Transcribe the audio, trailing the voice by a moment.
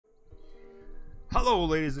Hello,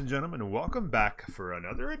 ladies and gentlemen, and welcome back for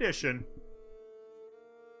another edition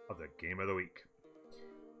of the Game of the Week.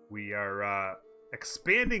 We are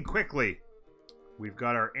expanding quickly. We've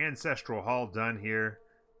got our Ancestral Hall done here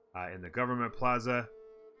in the Government Plaza.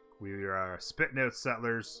 We are spitting out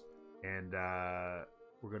settlers, and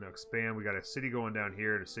we're going to expand. We got a city going down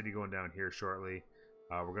here and a city going down here shortly.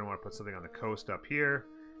 We're going to want to put something on the coast up here.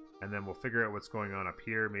 And then we'll figure out what's going on up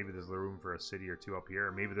here. Maybe there's room for a city or two up here.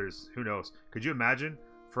 Or maybe there's, who knows. Could you imagine?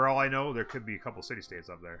 For all I know, there could be a couple city-states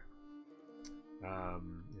up there.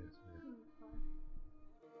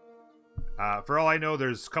 For all I know,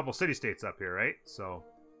 there's a couple city-states up here, right? So,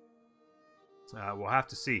 we'll have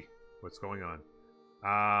to see what's going on.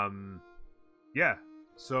 Yeah.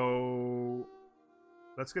 So,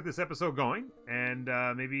 let's get this episode going. And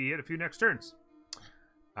maybe hit a few next turns.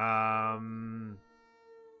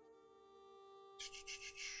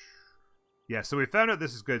 Yeah, so we found out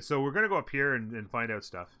this is good. So we're going to go up here and find out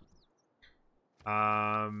stuff.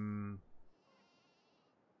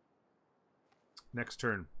 Next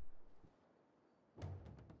turn.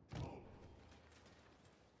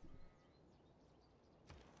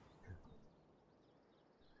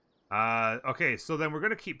 Okay, so then we're going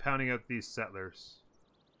to keep pounding out these settlers.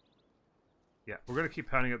 Yeah, we're going to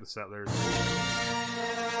keep pounding out the settlers.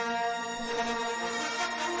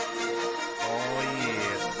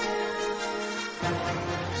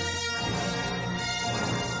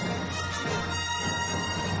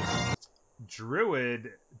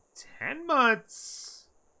 Druid, 10 months.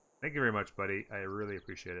 Thank you very much, buddy. I really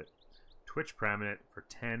appreciate it. Twitch Prominent for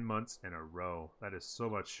 10 months in a row. That is so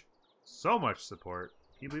much support.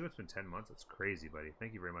 Can you believe it's been 10 months? That's crazy, buddy.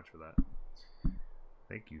 Thank you very much for that.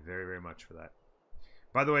 Thank you very, very much for that.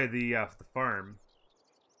 By the way, the farm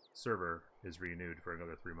server is renewed for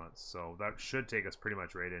another 3 months. So that should take us pretty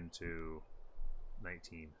much right into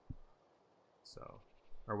 19. So,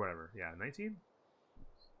 or whatever. Yeah, 19?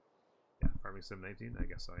 Yeah, Farming Sim 19? I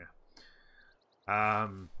guess so, yeah.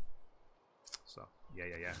 So,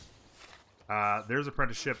 yeah. There's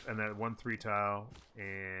Apprenticeship and that 1-3 tile.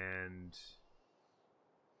 And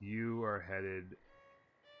you are headed...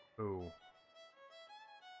 Oh.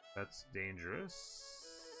 That's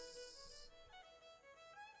dangerous.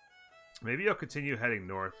 Maybe I'll continue heading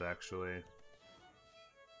north, actually.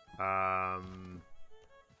 I'll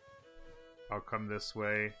come this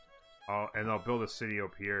way. And I'll build a city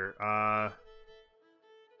up here.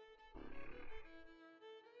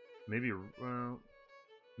 Maybe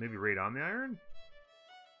raid on the iron?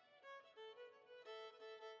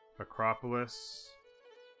 Acropolis.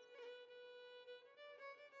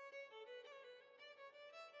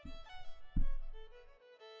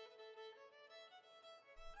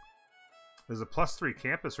 There's a +3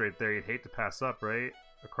 campus right there you'd hate to pass up, right?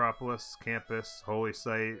 Acropolis, campus, holy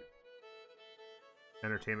site.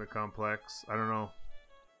 Entertainment complex. I don't know.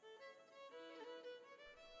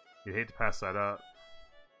 You'd hate to pass that up.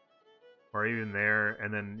 Or even there.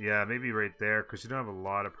 And then, yeah, maybe right there. Because you don't have a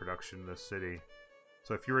lot of production in this city.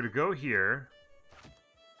 So if you were to go here.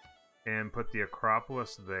 And put the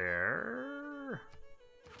Acropolis there.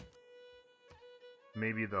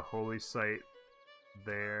 Maybe the holy site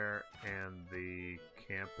there. And the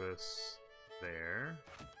campus there.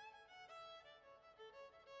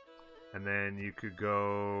 And then you could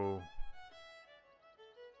go...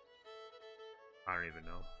 I don't even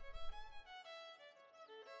know.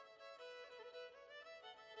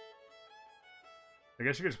 I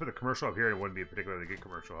guess you could just put the commercial up here and it wouldn't be a particularly good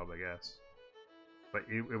commercial hub, I guess. But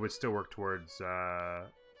it would still work towards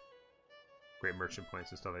great merchant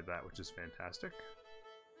points and stuff like that, which is fantastic.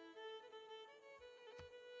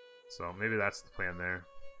 So maybe that's the plan there.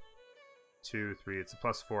 2, 3, it's a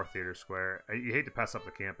 +4 theater square. You hate to pass up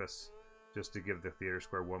the campus. Just to give the theater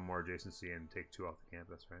square one more adjacency and take 2 off the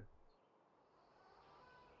campus, right?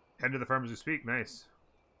 Head to the farm as we speak. Nice.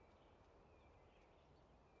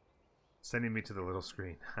 Sending me to the little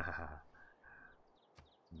screen.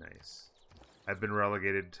 Nice. I've been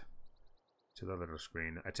relegated to the little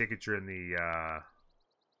screen. I take it you're in the...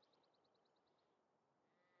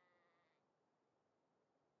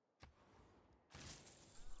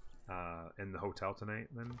 in the hotel tonight,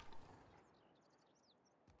 then?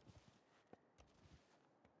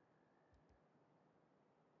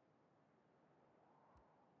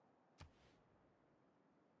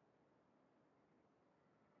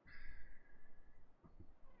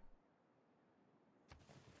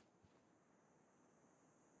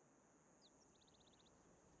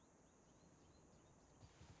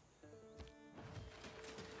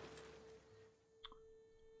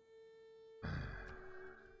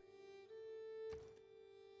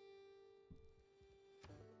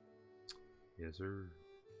 Yes, sir.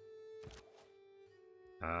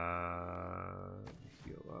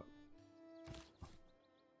 Heal up.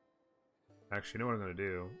 Actually, you know what I'm going to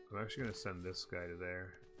do? I'm actually going to send this guy to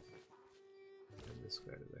there. And this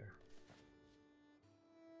guy to there.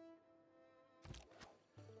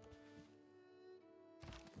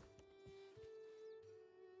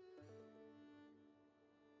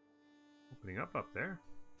 Opening up there.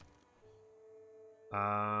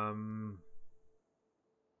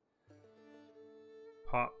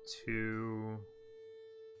 Pop 2.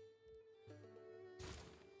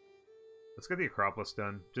 Let's get the Acropolis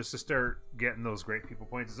done, just to start getting those great people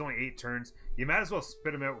points. It's only 8 turns. You might as well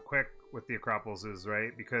spit them out quick with the Acropolises,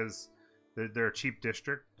 right? Because they're a cheap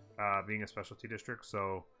district, being a specialty district,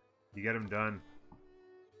 so you get them done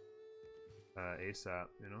ASAP,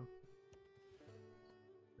 you know?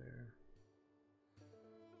 There.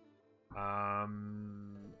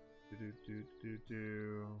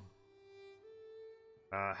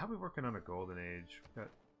 How are we working on a golden age? We've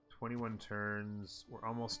got 21 turns. We're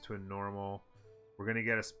almost to a normal. We're gonna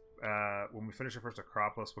get us when we finish our first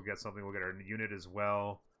Acropolis, we'll get something. We'll get our unit as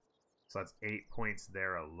well. So that's 8 points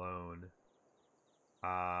there alone.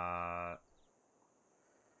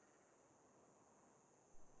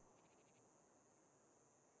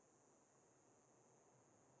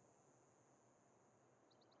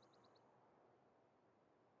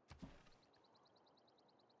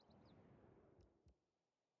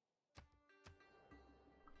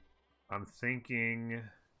 I'm thinking.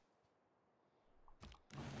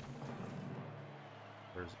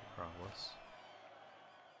 There's Acropolis.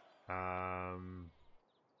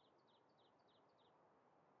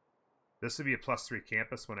 This would be a +3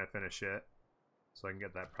 campus when I finish it, so I can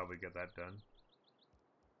get that. Probably get that done.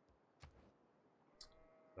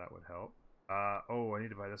 That would help. Oh, I need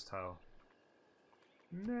to buy this tile.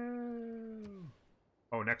 No.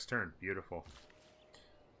 Oh, next turn. Beautiful.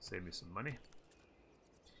 Save me some money.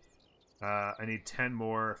 I need 10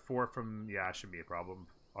 more. 4 from... Yeah, it shouldn't be a problem.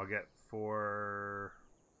 I'll get 4...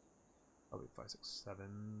 Probably 5, 6, 7.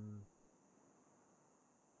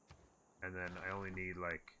 And then I only need,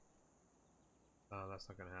 like... that's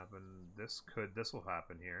not going to happen. This will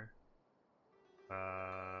happen here.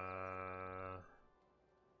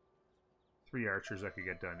 3 archers I could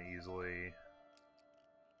get done easily.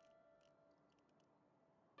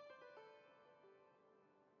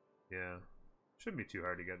 Yeah. Shouldn't be too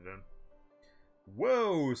hard to get it done.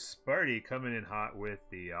 Whoa, Sparty coming in hot with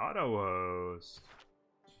the auto host.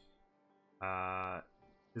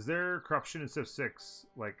 Is there corruption in Civ 6,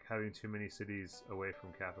 like having too many cities away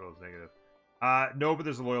from capital is negative? No, but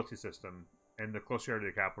there's a loyalty system, and the closer you are to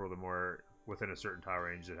the capital, the more within a certain tile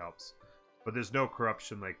range it helps. But there's no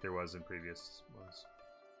corruption like there was in previous ones.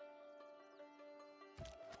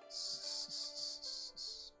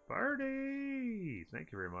 Sparty!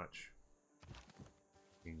 Thank you very much.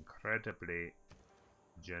 Incredibly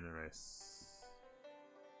generous.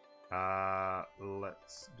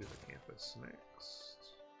 Let's do the campus next.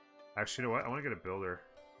 Actually, you know what? I want to get a builder.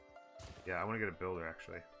 Yeah, I want to get a builder,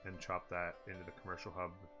 actually, and chop that into the commercial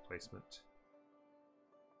hub placement.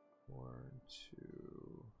 1,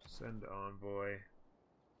 2, send envoy.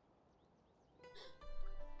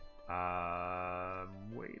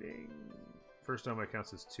 Waiting. First envoy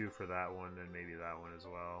counts as 2 for that one, and maybe that one as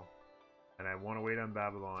well. And I want to wait on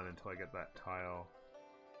Babylon until I get that tile,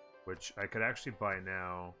 which I could actually buy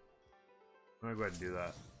now. I'm going to go ahead and do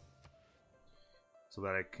that, so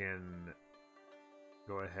that I can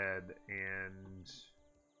go ahead and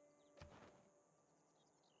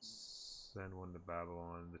send one to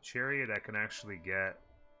Babylon. The chariot I can actually get.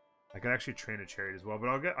 I can actually train a chariot as well, but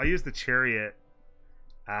I'll use the chariot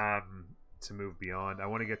to move beyond. I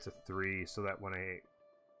want to get to 3 so that when I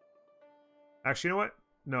actually, you know what?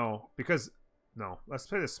 No, because no. Let's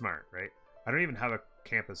play this smart, right? I don't even have a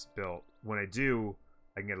campus built. When I do,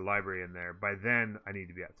 I can get a library in there. By then, I need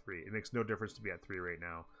to be at 3. It makes no difference to be at 3 right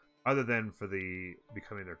now, other than for the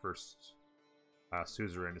becoming their first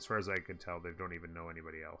suzerain. As far as I can tell, they don't even know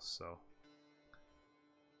anybody else. So,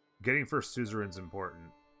 getting first suzerain is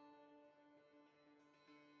important.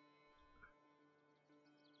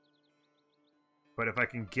 But if I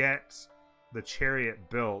can get the chariot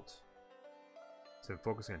built, so I'm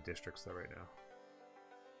focusing on districts though right now.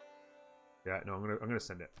 Yeah, no, I'm gonna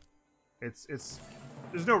send it. It's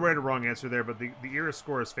there's no right or wrong answer there, but the era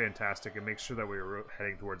score is fantastic. It makes sure that we're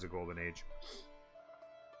heading towards a golden age.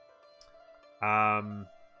 Of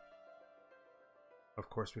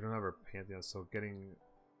course we don't have our pantheon, so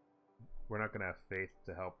we're not gonna have faith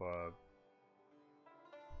to help.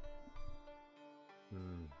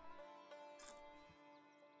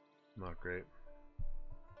 Not great.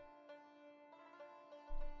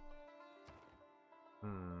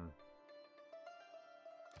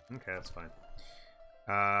 Okay, that's fine.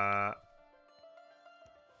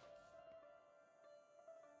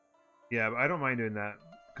 Yeah, but I don't mind doing that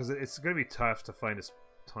because it's going to be tough to find a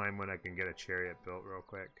time when I can get a chariot built real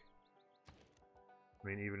quick. I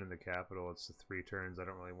mean, even in the capital, it's the 3 turns I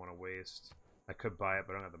don't really want to waste. I could buy it,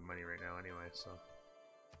 but I don't have the money right now anyway, so...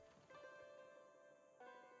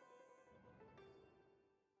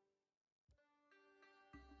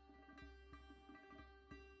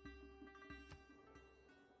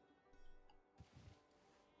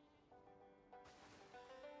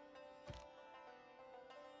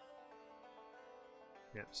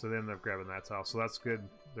 Yeah, so they ended up grabbing that tile, so that's good.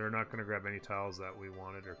 They're not going to grab any tiles that we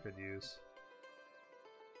wanted or could use.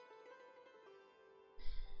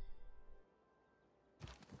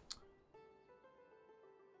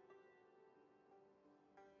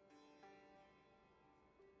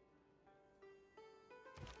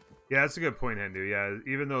 Yeah, that's a good point, Hindu. Yeah,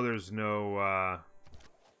 even though there's no...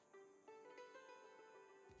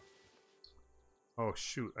 Oh,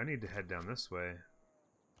 shoot. I need to head down this way.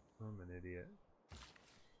 I'm an idiot.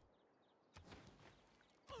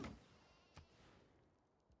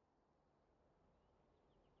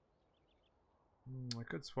 I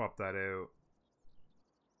could swap that out.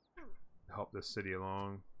 Help this city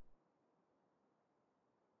along.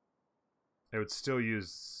 I would still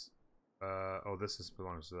use... oh, this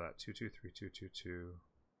belongs to that. 2, 2, 3, 2, 2, 2.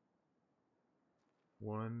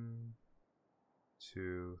 1,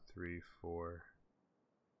 2, 3, 4.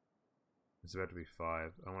 It's about to be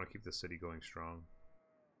 5. I want to keep the city going strong.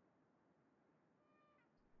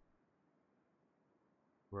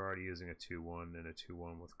 We're already using a 2-1 and a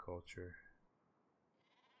 2-1 with culture.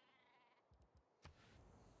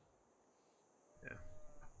 Yeah.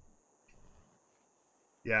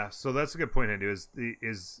 Yeah, so that's a good point, Hindu.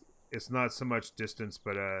 Is it's not so much distance,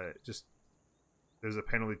 but just there's a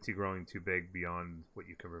penalty to growing too big beyond what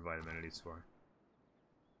you can provide amenities for.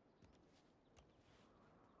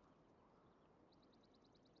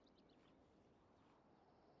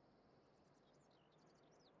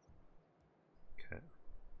 Okay.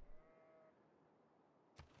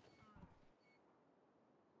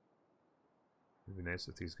 It'd be nice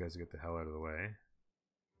if these guys get the hell out of the way.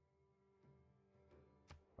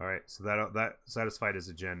 All right, so that satisfied his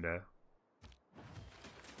agenda.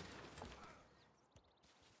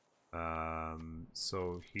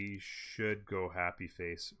 So he should go happy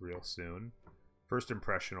face real soon. First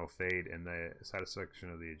impression will fade, and the satisfaction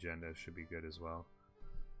of the agenda should be good as well.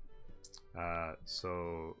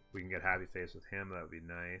 So we can get happy face with him. That would be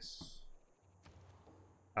nice.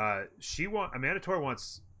 Amanda Tor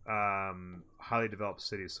wants highly developed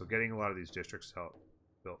cities, so getting a lot of these districts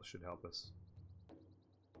built should help us.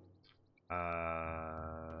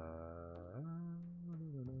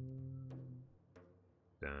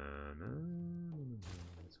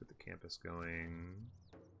 Let's get the campus going.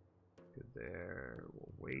 Good there.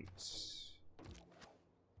 We'll wait.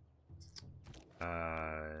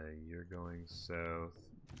 You're going south.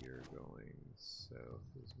 You're going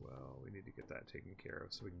south as well. We need to get that taken care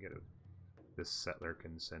of so we can get this settler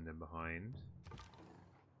can send him behind.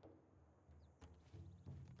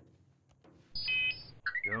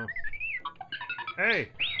 Go. Hey!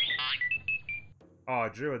 Oh,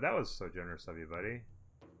 Druid, that was so generous of you, buddy.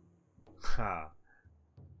 Ha.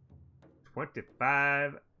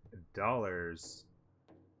 $25.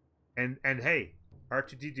 And hey,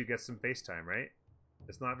 R2D2 gets some FaceTime, right?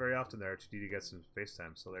 It's not very often that R2D2 gets some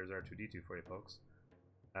FaceTime, so there's R2D2 for you folks.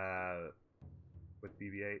 With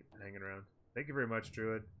BB-8 hanging around. Thank you very much,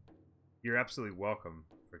 Druid. You're absolutely welcome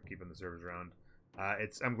for keeping the servers around.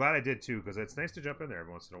 I'm glad I did too, because it's nice to jump in there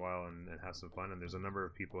every once in a while and have some fun. And there's a number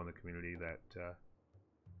of people in the community that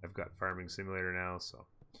have got Farming Simulator now, so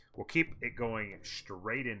we'll keep it going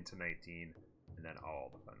straight into 19, and then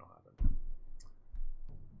all the fun will happen.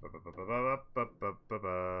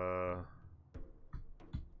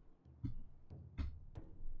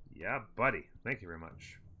 Yeah, buddy. Thank you very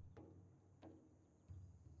much.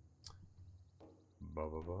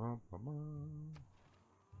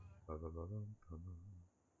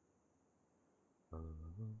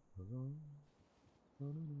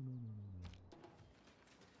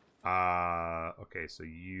 Okay, so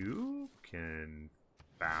you can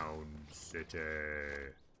found city.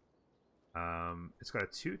 It's got a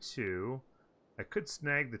 2-2. I could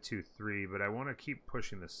snag the 2-3, but I want to keep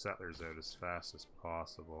pushing the settlers out as fast as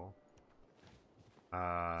possible.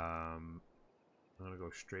 I'm gonna go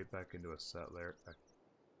straight back into a settler.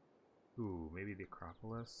 Ooh, maybe the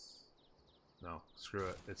Acropolis? No, screw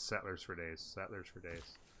it. It's settlers for days. Settlers for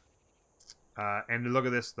days. And look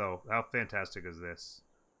at this, though. How fantastic is this?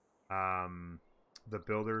 The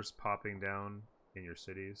builders popping down in your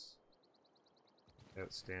cities.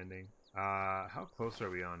 Outstanding. How close are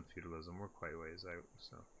we on feudalism? We're quite a ways out,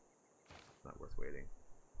 so not worth waiting.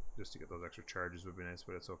 Just to get those extra charges would be nice,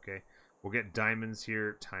 but it's okay. We'll get diamonds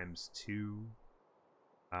here ×2.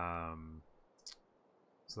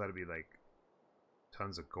 So that'd be like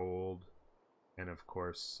tons of gold, and of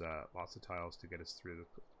course lots of tiles to get us through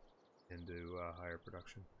into higher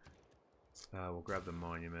production. We'll grab the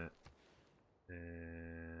monument,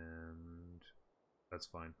 and that's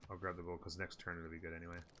fine. I'll grab the gold because next turn it'll be good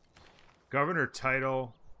anyway. Governor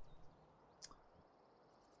title.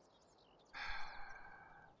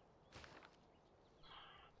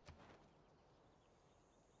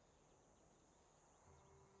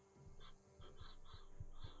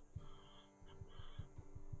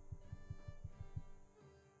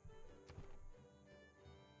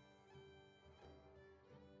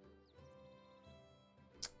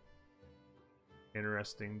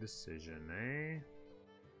 Interesting decision, eh?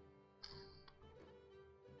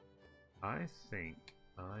 I think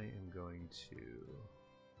I am going to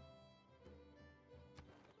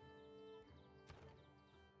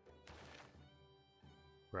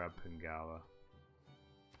grab Pingala.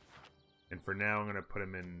 And for now, I'm going to put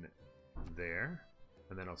him in there.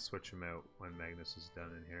 And then I'll switch him out when Magnus is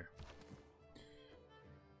done in here.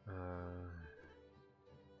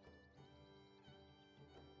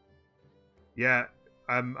 Yeah,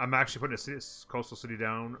 I'm actually putting a coastal city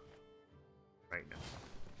down right now.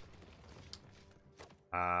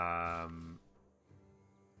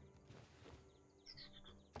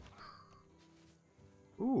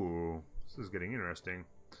 Ooh, this is getting interesting.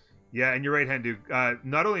 Yeah, and you're right, Hendu.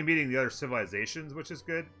 Not only meeting the other civilizations, which is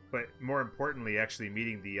good, but more importantly, actually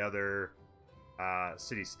meeting the other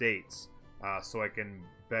city-states, so I can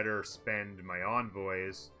better spend my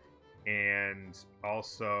envoys, and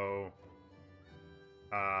also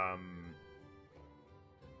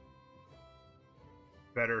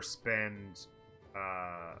better spend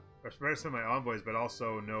my envoys, but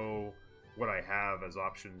also know what I have as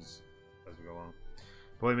options as we go along.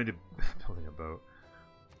 Building a boat.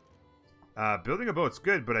 Building a boat's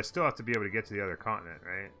good, but I still have to be able to get to the other continent,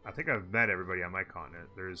 right? I think I've met everybody on my continent.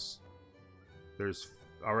 There's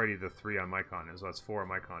already the 3 on my continent, so that's 4 on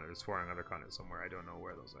my continent. There's 4 on another continent somewhere. I don't know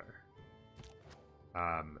where those are.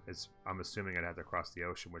 I'm assuming I'd have to cross the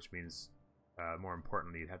ocean, which means, more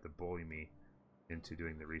importantly, you'd have to bully me into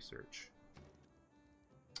doing the research.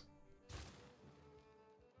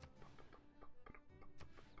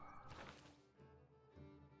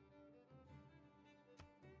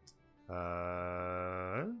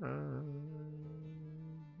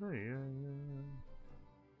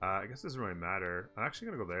 I guess it doesn't really matter. I'm actually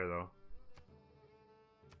gonna go there though.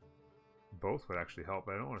 Both would actually help,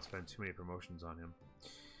 but I don't want to spend too many promotions on him.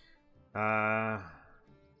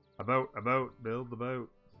 Build the boat.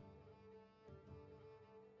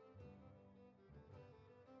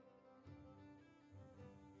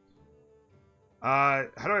 How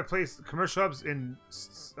do I place commercial hubs in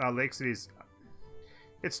lake cities?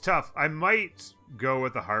 It's tough. I might go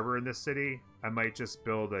with the harbor in this city. I might just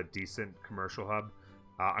build a decent commercial hub.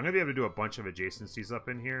 I'm going to be able to do a bunch of adjacencies up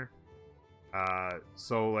in here.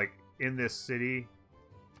 So, like, in this city,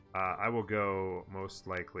 I will go most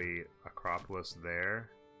likely Acropolis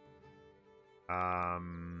there.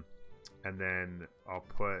 And then I'll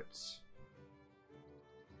put...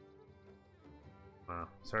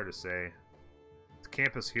 it's hard to say. The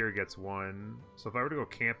campus here gets 1. So if I were to go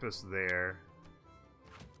campus there...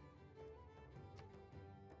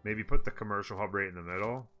 Maybe put the commercial hub right in the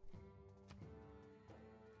middle.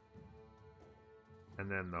 And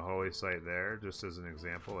then the holy site there, just as an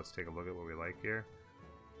example. Let's take a look at what we like here.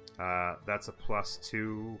 That's a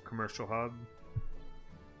 +2 commercial hub.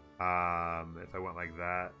 If I went like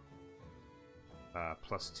that.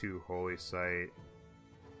 +2 holy site.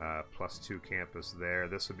 +2 campus there.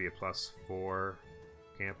 This would be a +4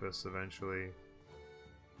 campus eventually.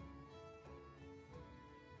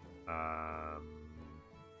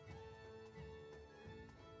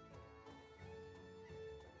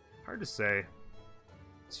 Hard to say.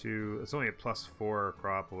 It's only a +4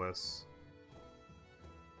 Acropolis.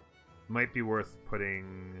 Might be worth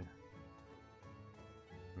putting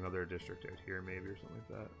another district out here, maybe, or something like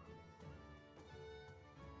that.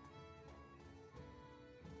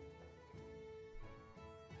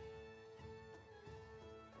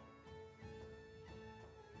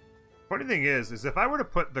 Funny thing is if I were to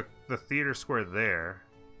put the theater square there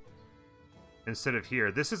instead of here,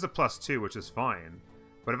 this is a +2, which is fine.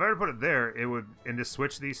 But if I were to put it there, it would, and to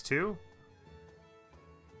switch these two,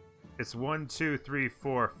 it's 1, 2, 3,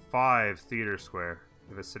 4, 5 theater square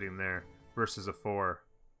if it's sitting there versus a 4.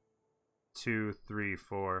 2, 3,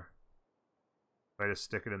 4. If I just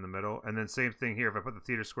stick it in the middle. And then same thing here. If I put the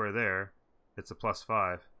theater square there, it's a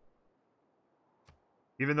 +5.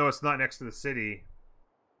 Even though it's not next to the city.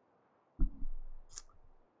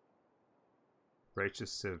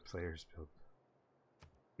 Righteous Civ players build.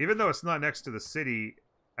 Even though it's not next to the city,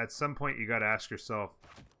 at some point you got to ask yourself,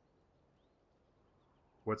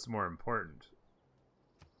 what's more important?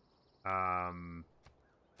 And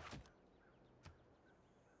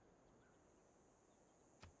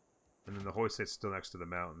then the Holy Site's still next to the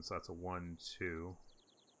mountain, so that's a 1, 2.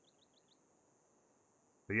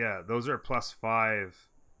 But yeah, those are +5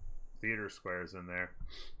 theater squares in there,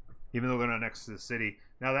 even though they're not next to the city.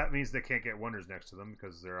 Now that means they can't get wonders next to them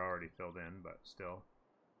because they're already filled in, but still.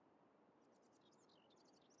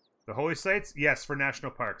 The Holy Sites? Yes, for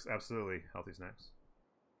national parks. Absolutely. Healthy snacks.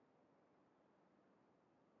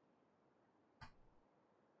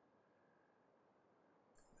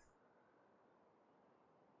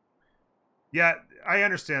 Yeah, I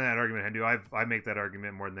understand that argument, Hindu. I make that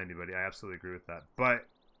argument more than anybody. I absolutely agree with that. But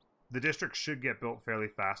the districts should get built fairly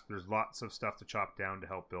fast. There's lots of stuff to chop down to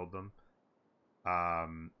help build them.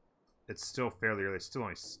 It's still fairly early. It's still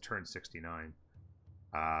only turned 69.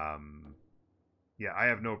 Yeah, I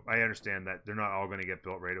understand that they're not all going to get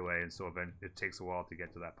built right away, and so it takes a while to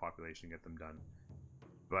get to that population and get them done.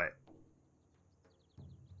 But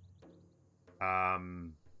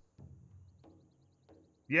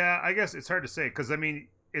yeah, I guess it's hard to say because I mean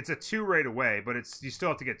it's a 2 right away, but you still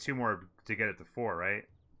have to get 2 more to get it to 4, right?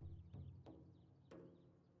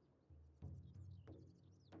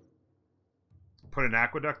 Put an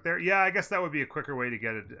aqueduct there. Yeah, I guess that would be a quicker way to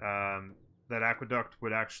get it. That aqueduct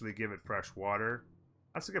would actually give it fresh water.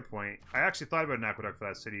 That's a good point. I actually thought about an aqueduct for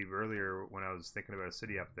that city earlier when I was thinking about a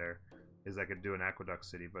city up there. Is I could do an aqueduct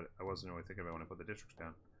city, but I wasn't really thinking about it when I put the districts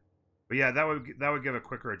down. But yeah, that would give a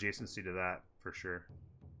quicker adjacency to that for sure.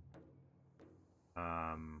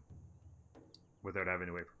 Without having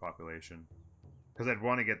to wait for population, because I'd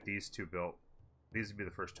want to get these 2 built. These would be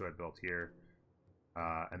the first 2 I'd built here,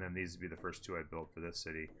 and then these would be the first 2 I'd built for this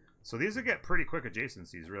city. So these would get pretty quick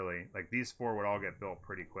adjacencies, really. Like these 4 would all get built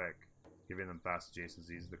pretty quick, giving them fast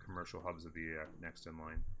adjacencies. The commercial hubs would be next in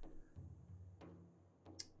line.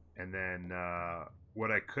 And then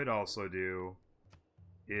what I could also do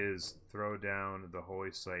is throw down the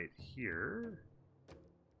Holy Site here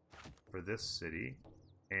for this city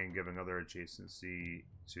and give another adjacency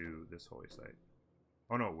to this Holy Site.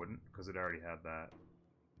 Oh no, it wouldn't, because it already had that.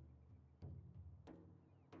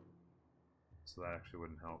 So that actually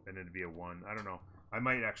wouldn't help. And it'd be a 1. I don't know. I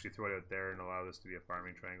might actually throw it out there and allow this to be a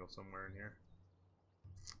farming triangle somewhere in here.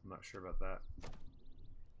 I'm not sure about that.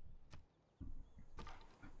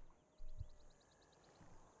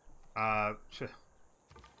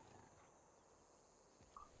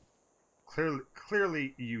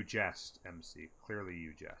 Clearly you jest, MC. Clearly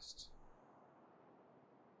you jest.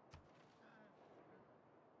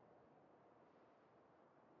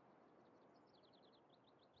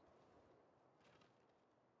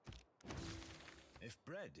 If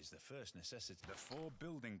bread is the first necessity, the 4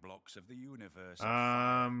 building blocks of the universe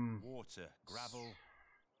are fire, water, gravel,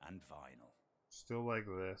 and vinyl. Still like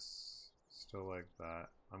this. Still like that.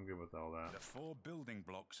 I'm good with all that. The 4 building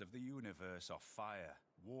blocks of the universe are fire,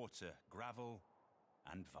 water, gravel,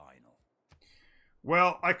 and vinyl.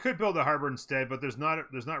 Well, I could build a harbor instead, but there's not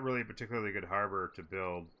really a particularly good harbor to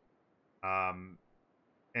build. And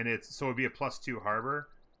so it'd be a +2 harbor,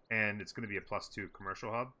 and it's going to be a +2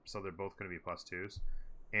 commercial hub, so they're both going to be +2s.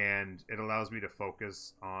 And it allows me to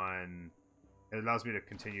focus on... It allows me to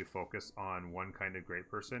continue focus on one kind of great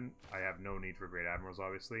person. I have no need for great admirals,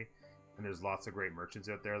 obviously. And there's lots of great merchants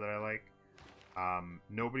out there that I like.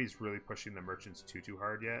 Nobody's really pushing the merchants too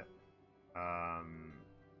hard yet.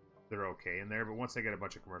 They're okay in there, but once I get a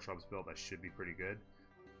bunch of commercial hubs built, I should be pretty good.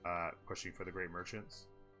 Pushing for the great merchants.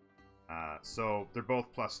 So they're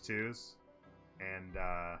both +2s, and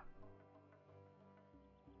I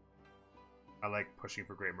like pushing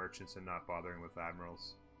for great merchants and not bothering with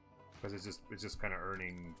admirals, because it's just kind of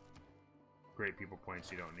earning great people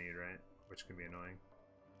points you don't need, right? Which can be annoying.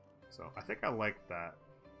 So I think I like that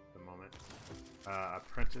at the moment.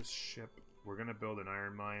 Apprenticeship. We're gonna build an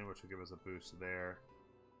iron mine, which will give us a boost there.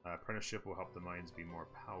 Apprenticeship will help the mines be more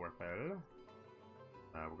powerful.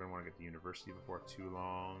 We're gonna want to get the university before too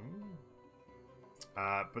long.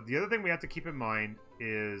 But the other thing we have to keep in mind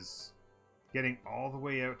is getting all the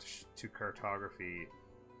way out to cartography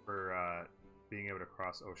for being able to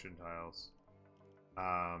cross ocean tiles.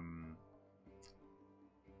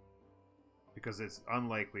 Because it's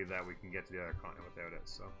unlikely that we can get to the other continent without it,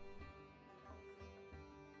 so.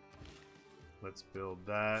 Let's build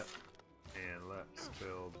that. And let's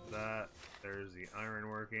build that. There's the iron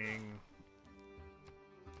working.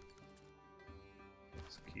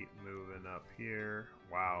 Let's keep moving up here.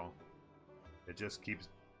 Wow. It just keeps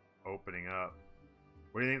opening up.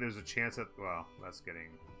 What do you think? There's a chance that... Well, that's getting...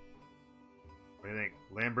 What do you think?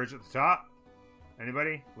 Land bridge at the top?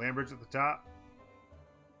 Anybody? Land bridge at the top?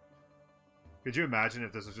 Could you imagine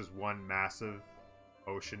if this was just one massive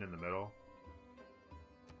ocean in the middle?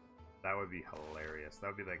 That would be hilarious. That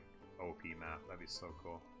would be like OP map. That'd be so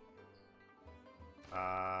cool.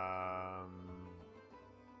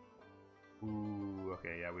 Ooh,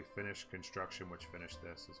 okay, yeah, we finished construction, which finished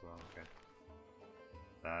this as well. Okay.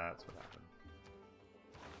 That's what happened.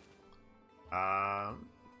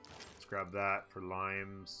 Let's grab that for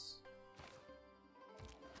limes.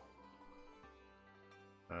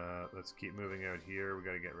 Let's keep moving out here. We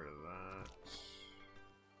gotta get rid of that.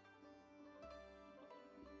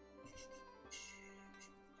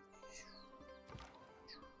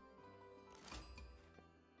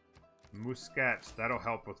 Muscat, that'll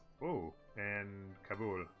help with... Oh, and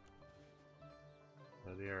Kabul.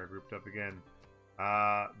 There they are, grouped up again.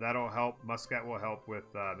 That'll help. Muscat will help with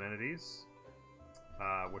amenities,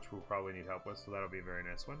 which we'll probably need help with, so that'll be a very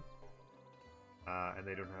nice one. And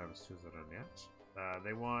they don't have a suzerain yet.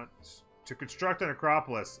 They want to construct an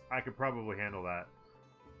Acropolis. I could probably handle that.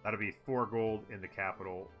 That'll be 4 gold in the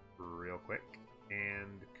capital real quick.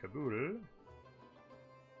 And Kabul.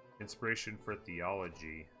 Inspiration for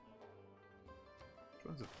theology. Which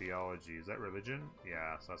one's a theology? Is that religion?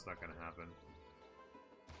 Yeah, so that's not going to happen.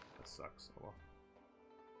 That sucks. Oh well.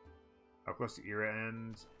 How close to era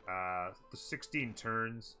end? The 16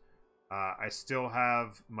 turns. I still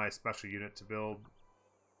have my special unit to build,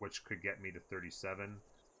 which could get me to 37.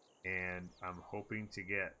 And I'm hoping to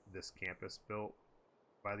get this campus built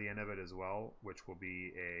by the end of it as well, which will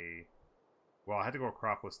be a... Well, I had to go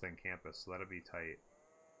Acropolis then campus, so that'll be tight.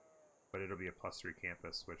 But it'll be a +3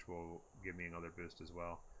 campus, which will give me another boost as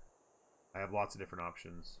well. I have lots of different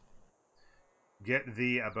options. Get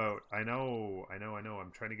the about. I know.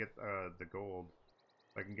 I'm trying to get the gold.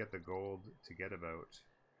 If I can get the gold to get about.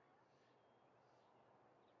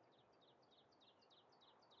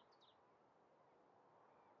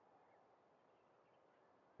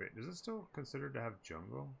 Wait, is it still considered to have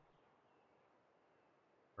jungle?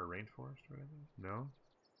 Or rainforest or whatever? No?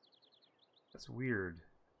 That's weird.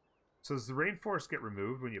 So does the rainforest get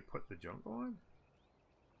removed when you put the jungle on?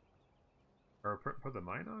 Or put the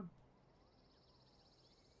mine on?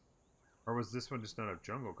 Or was this one just not a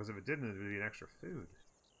jungle? Because if it didn't, it would be an extra food.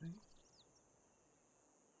 Right?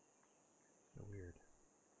 So weird.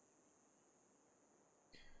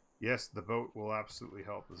 Yes, the boat will absolutely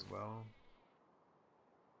help as well.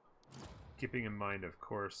 Keeping in mind, of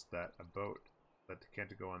course, that a boat that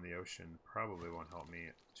can't go on the ocean probably won't help me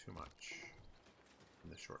too much in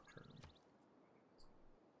the short term.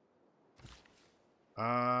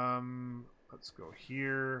 Let's go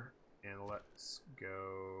here and let's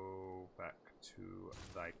go back to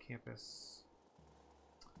thy campus.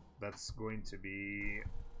 That's going to be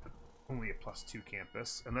only a +2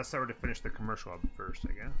 campus, unless I were to finish the commercial hub first,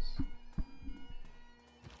 I guess.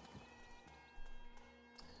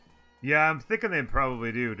 Yeah, I'm thinking they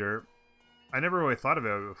probably do, Derp. I never really thought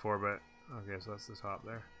about it before, but okay, so that's the top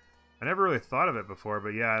there. I never really thought of it before, but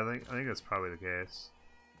yeah, I think that's probably the case.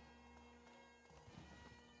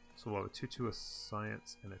 So we'll have a 2-2 of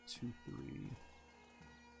science and a 2-3.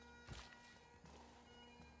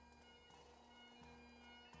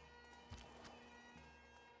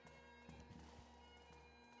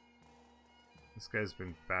 This guy's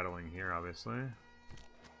been battling here, obviously.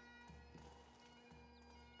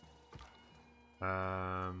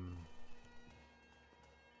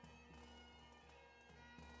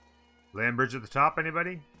 Land bridge at the top,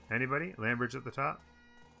 anybody? Anybody? Land bridge at the top?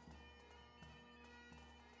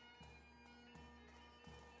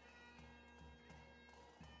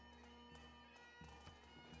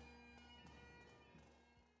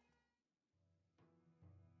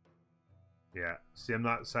 Yeah. See, I'm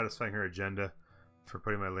not satisfying her agenda for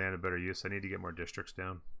putting my land in better use. I need to get more districts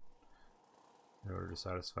down in order to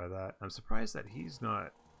satisfy that. I'm surprised that he's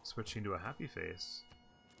not switching to a happy face.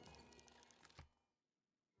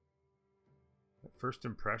 At first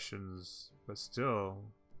impressions, but still.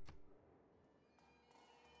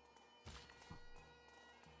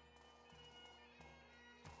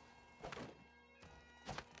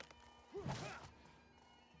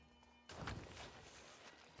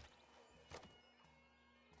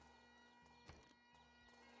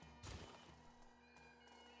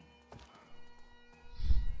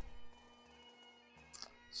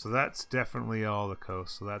 So that's definitely all the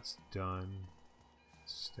coast, so that's done.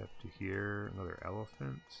 Step to here, another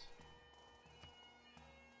elephant.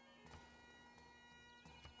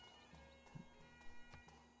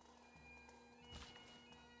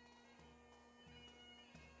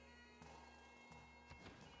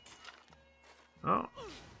 Oh,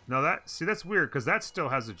 now that, see, that's weird because that still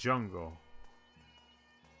has a jungle.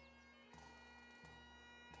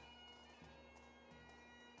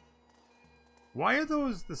 Why are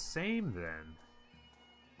those the same then?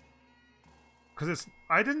 Because it's,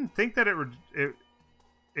 I didn't think that it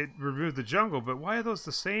removed the jungle, but why are those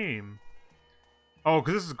the same? Oh,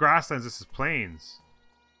 because this is grasslands, this is plains.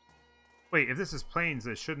 Wait, if this is plains,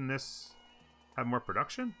 then shouldn't this have more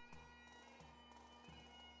production?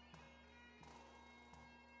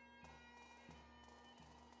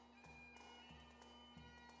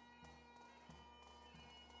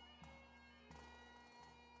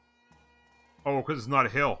 Oh, because it's not a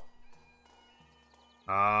hill.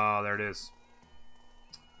 Ah, there it is.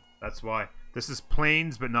 That's why. This is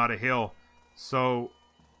plains, but not a hill. So,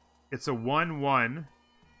 it's a 1-1.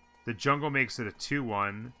 The jungle makes it a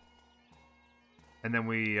 2-1. And then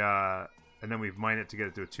we mine it to get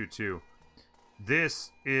it to a 2-2.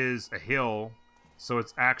 This is a hill, so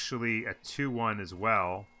it's actually a 2-1 as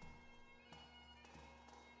well.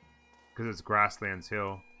 Because it's grasslands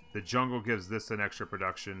hill. The jungle gives this an extra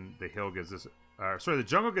production. The hill gives this... sorry, the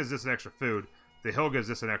jungle gives this an extra food. The hill gives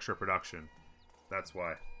this an extra production. That's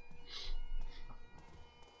why.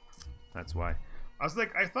 That's why. I was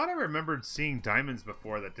like, I thought I remembered seeing diamonds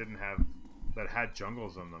before that didn't have... that had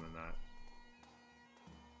jungles on them and that.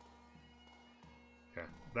 Okay.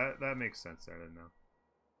 That makes sense there. I didn't know.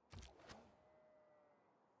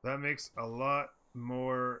 That makes a lot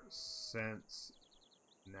more sense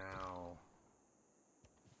now.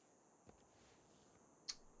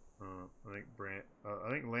 I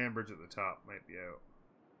think Landbridge at the top might be out.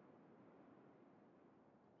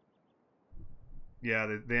 Yeah,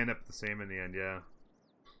 they end up the same in the end. Yeah.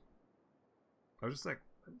 I was just like,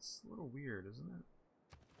 it's a little weird, isn't it?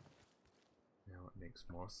 Now it makes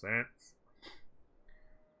more sense.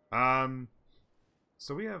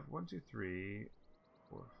 So we have 1, 2, 3,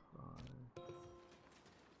 4, 5.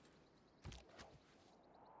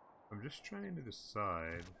 I'm just trying to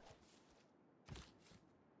decide.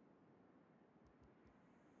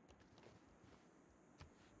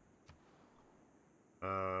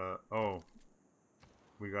 Oh.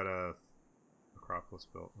 We got a Acropolis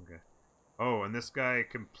built. Okay. Oh, and this guy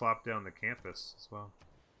can plop down the campus as well.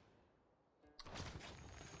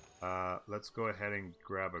 Let's go ahead and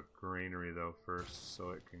grab a granary though first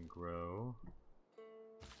so it can grow.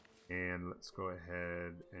 And let's go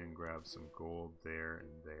ahead and grab some gold there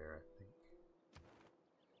and there,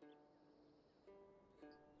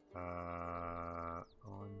 I think.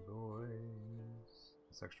 Envoys.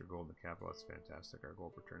 This extra gold in the capital, that's fantastic. Our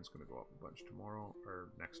gold return's going to go up a bunch tomorrow, or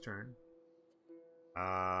next turn.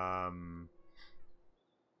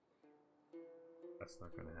 That's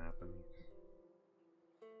not going to happen.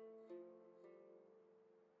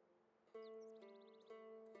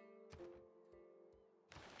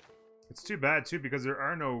 It's too bad too because there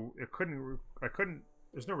are no.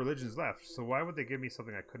 There's no religions left. So why would they give me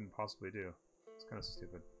something I couldn't possibly do? It's kind of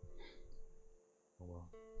stupid. Oh well.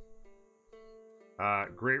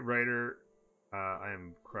 Great writer. I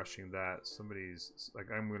am crushing that. Somebody's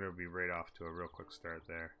like, I'm gonna be right off to a real quick start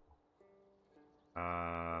there.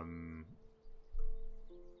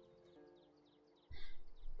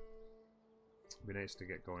 It'd be nice to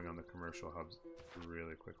get going on the commercial hubs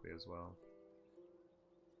really quickly as well.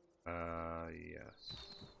 Yes.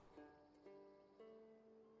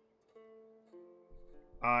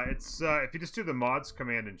 It's if you just do the mods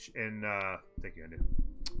command in thank you, Andy.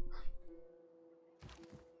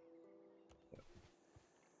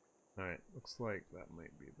 Alright, looks like that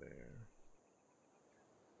might be there.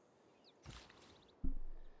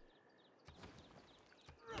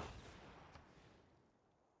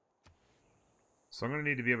 So I'm going to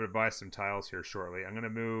need to be able to buy some tiles here shortly. I'm going to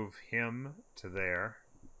move him to there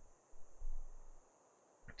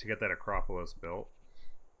to get that Acropolis built.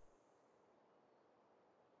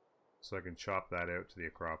 So I can chop that out to the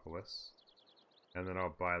Acropolis. And then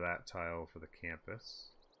I'll buy that tile for the campus.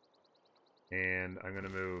 And I'm going to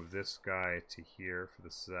move this guy to here for the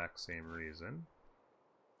exact same reason.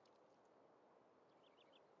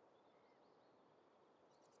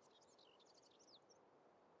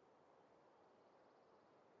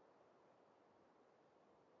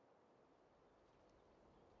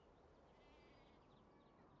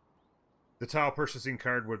 The tile purchasing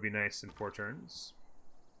card would be nice in 4 turns.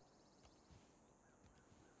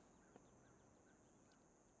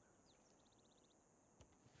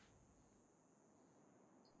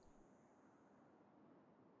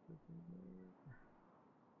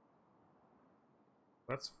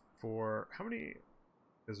 That's 4. How many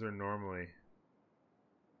is there normally?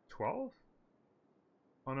 12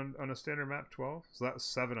 on a standard map. 12. So that was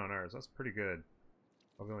 7 on ours. That's pretty good.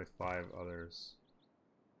 Probably only 5 others.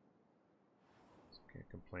 So can't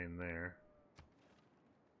complain there.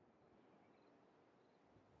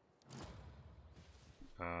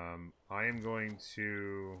 I am going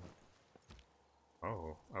to.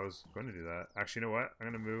 Oh, I was going to do that. Actually, you know what? I'm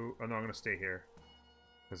gonna move. Oh no, I'm gonna stay here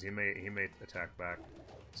because he may attack back.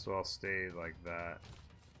 So I'll stay like that.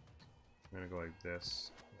 I'm gonna go like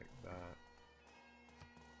this, like that.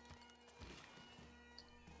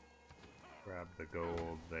 Grab the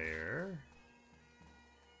gold there.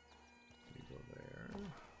 You go there.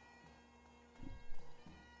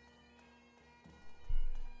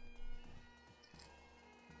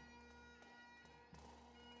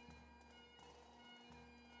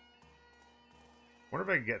 Wonder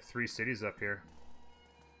if I can get 3 cities up here.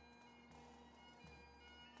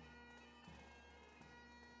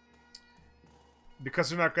 Because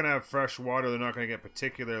they're not going to have fresh water, they're not going to get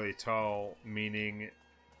particularly tall, meaning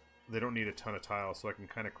they don't need a ton of tiles, so I can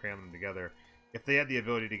kind of cram them together. If they had the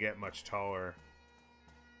ability to get much taller,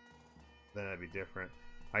 then that'd be different.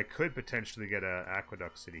 I could potentially get an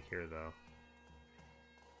aqueduct city here, though.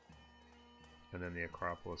 And then the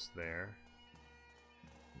Acropolis there.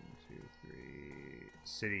 1, 2, 3.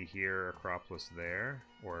 City here, Acropolis there.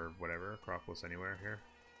 Or whatever, Acropolis anywhere here.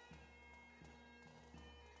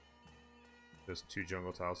 There's 2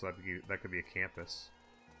 jungle tiles, so that could be a campus.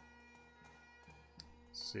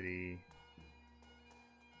 City,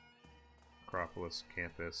 Acropolis,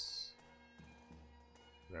 campus,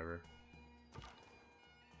 whatever.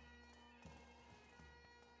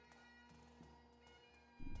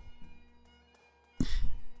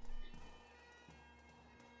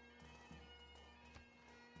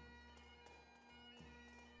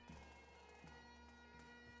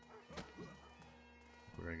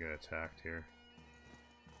 We're gonna get attacked here.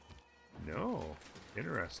 No,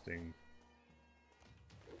 interesting.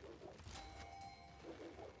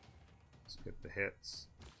 Let's get the hits.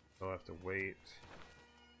 I'll have to wait.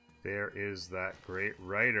 There is that great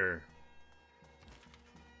writer.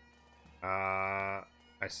 I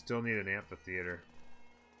still need an amphitheater.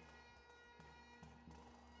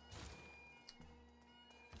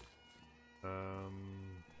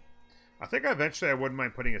 I think eventually I wouldn't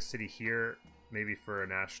mind putting a city here, maybe for a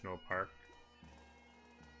national park.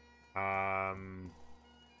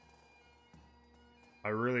 I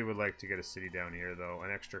really would like to get a city down here, though.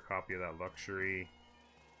 An extra copy of that luxury.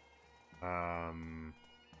 An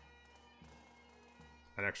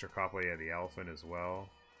extra copy of the elephant as well.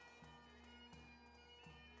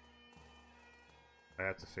 I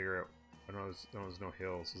have to figure out. I know there's no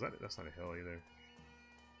hills. That's not a hill either.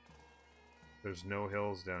 There's no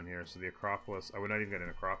hills down here, so the Acropolis. I would not even get an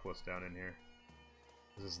Acropolis down in here.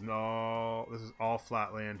 This is all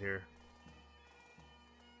flat land here.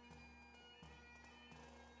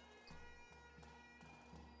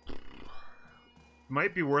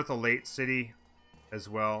 Might be worth a late city as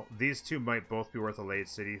well. These two might both be worth a late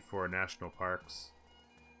city for national parks.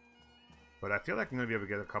 But I feel like I'm going to be able to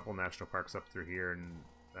get a couple national parks up through here and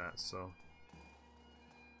that, so.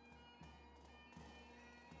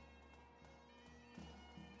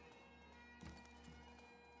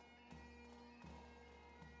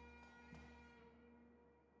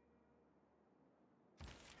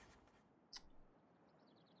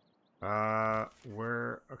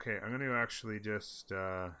 Okay, I'm going to actually just,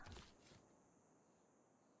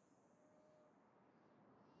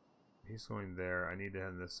 he's going there. I need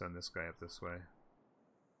to send this guy up this way.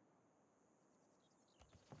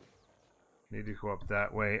 Need to go up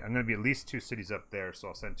that way. I'm going to be at least 2 cities up there, so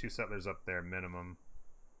I'll send 2 settlers up there minimum.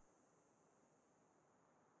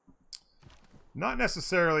 Not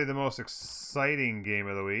necessarily the most exciting game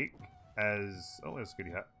of the week, as... Oh, that's a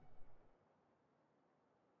good hut.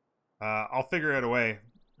 I'll figure out a way,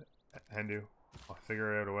 Hendu. I'll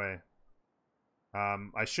figure out a way.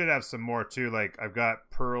 I should have some more too. Like I've got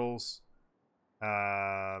pearls,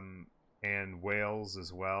 and whales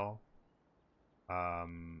as well.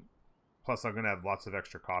 Plus, I'm gonna have lots of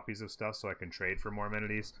extra copies of stuff, so I can trade for more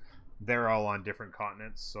amenities. They're all on different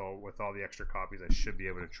continents, so with all the extra copies, I should be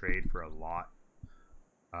able to trade for a lot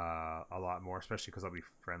more, especially because I'll be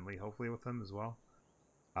friendly, hopefully, with them as well.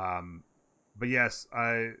 But yes,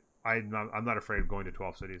 I'm not afraid of going to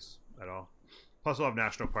 12 cities at all. Plus, we'll have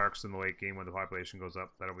national parks in the late game when the population goes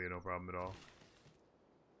up. That'll be no problem at all.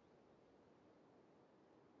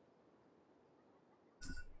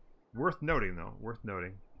 Worth noting, though. Worth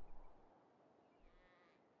noting.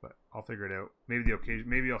 But I'll figure it out. Maybe the occasion.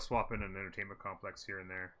 Maybe I'll swap in an entertainment complex here and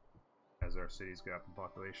there as our cities go up in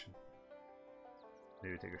population.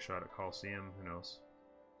 Maybe take a shot at Coliseum. Who knows?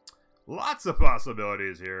 Lots of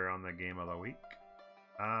possibilities here on the game of the week.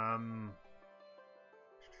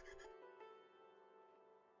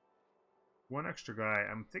 One extra guy.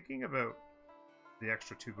 I'm thinking about the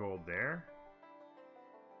extra 2 gold there.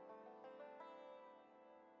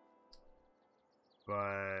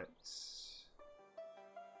 But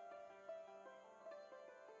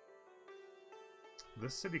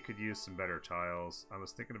this city could use some better tiles. I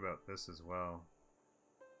was thinking about this as well.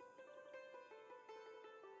 I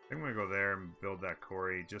think I'm going to go there and build that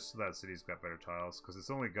quarry just so that city's got better tiles. Because it's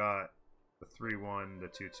only got the 3-1, the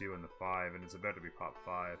 2-2, and the 5. And it's about to be pop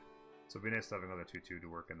 5. So it'd be nice to have another 2-2 to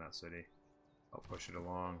work in that city. I'll push it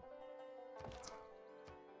along.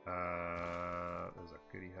 There's a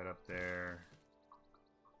goodie hut up there.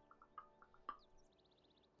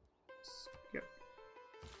 Skip.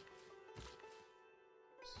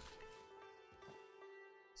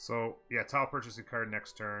 So, yeah, tile purchasing card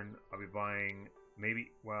next turn. I'll be buying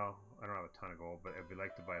maybe, well, I don't have a ton of gold, but I'd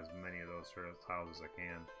like to buy as many of those sort of tiles as I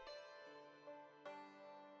can.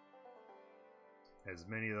 As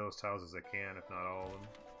many of those tiles as I can, if not all of them.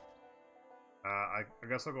 I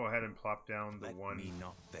guess I'll go ahead and plop down the one. Let me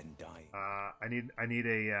not then die. I need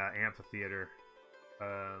a amphitheater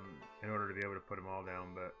in order to be able to put them all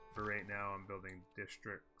down. But for right now, I'm building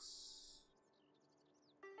districts.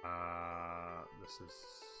 This is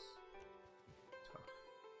tough.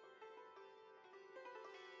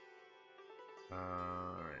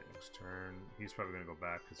 All right, next turn. He's probably gonna go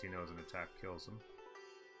back because he knows an attack kills him.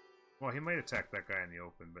 Well, he might attack that guy in the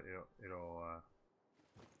open, but it'll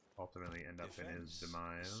ultimately end up in his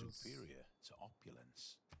demise. Superior to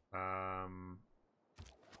opulence.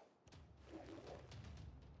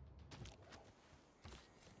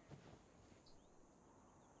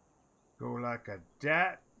 Go like a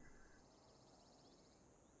dat.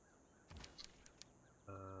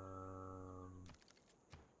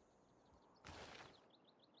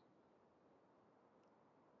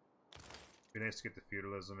 Be nice to get the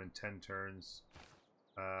feudalism in 10 turns,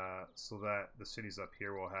 so that the cities up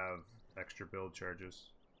here will have extra build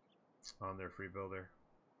charges on their free builder.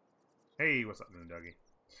 Hey, what's up, Moon Dougie?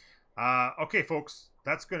 Okay, folks,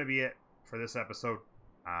 that's going to be it for this episode.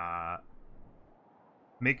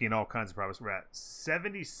 Making all kinds of progress. We're at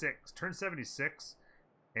 76, turn 76,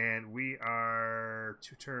 and we are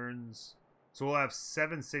 2 turns. So we'll have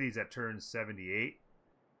 7 cities at turn 78.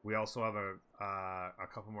 We also have a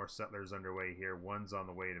couple more settlers underway here. One's on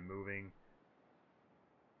the way to moving.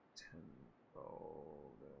 10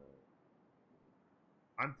 gold.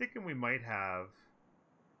 I'm thinking we might have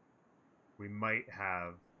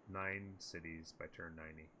 9 cities by turn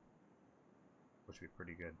 90, which would be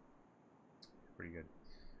pretty good. Pretty good.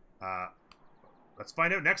 Let's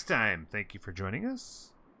find out next time. Thank you for joining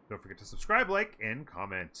us. Don't forget to subscribe, like, and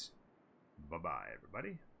comment. Bye-bye,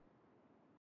 everybody.